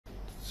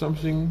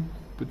something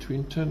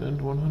between 10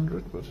 and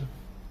 100, but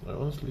I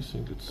honestly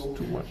think it's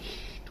too much.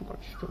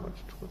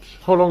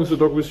 How long is the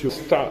dog with you?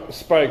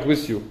 Spike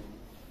with you?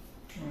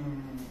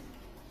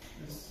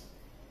 It's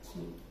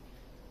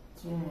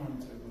 2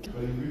 months ago.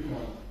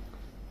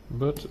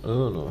 But I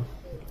don't know.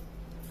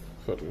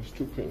 Thought it was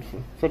too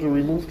painful. Photo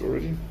removed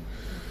already.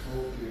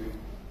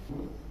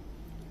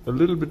 A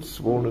little bit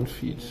swollen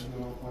feet.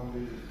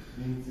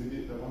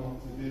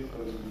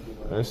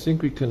 I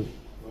think we can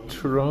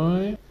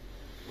try.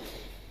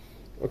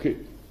 Okay,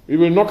 we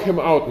will knock him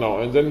out now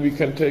and then we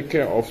can take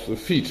care of the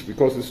feet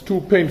because it's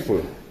too painful.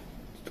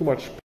 It's too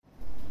much.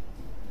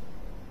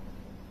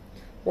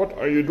 What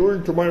are you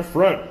doing to my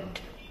friend?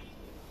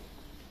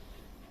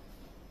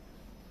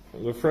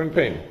 The friend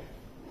pain.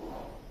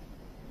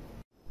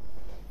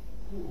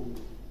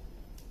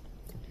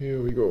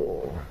 Here we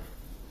go.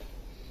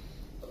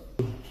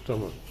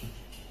 Stomach.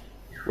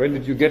 When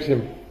did you get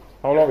him?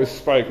 How long is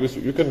Spike with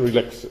you? You can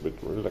relax a bit.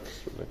 Relax.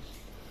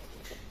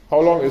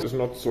 How long is he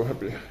not so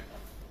happy?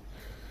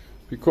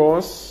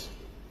 Because,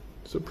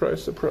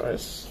 surprise.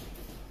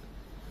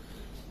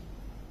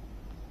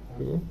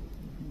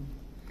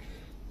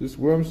 These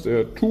worms, they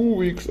are 2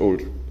 weeks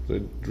old.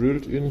 They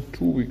drilled in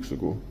 2 weeks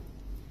ago.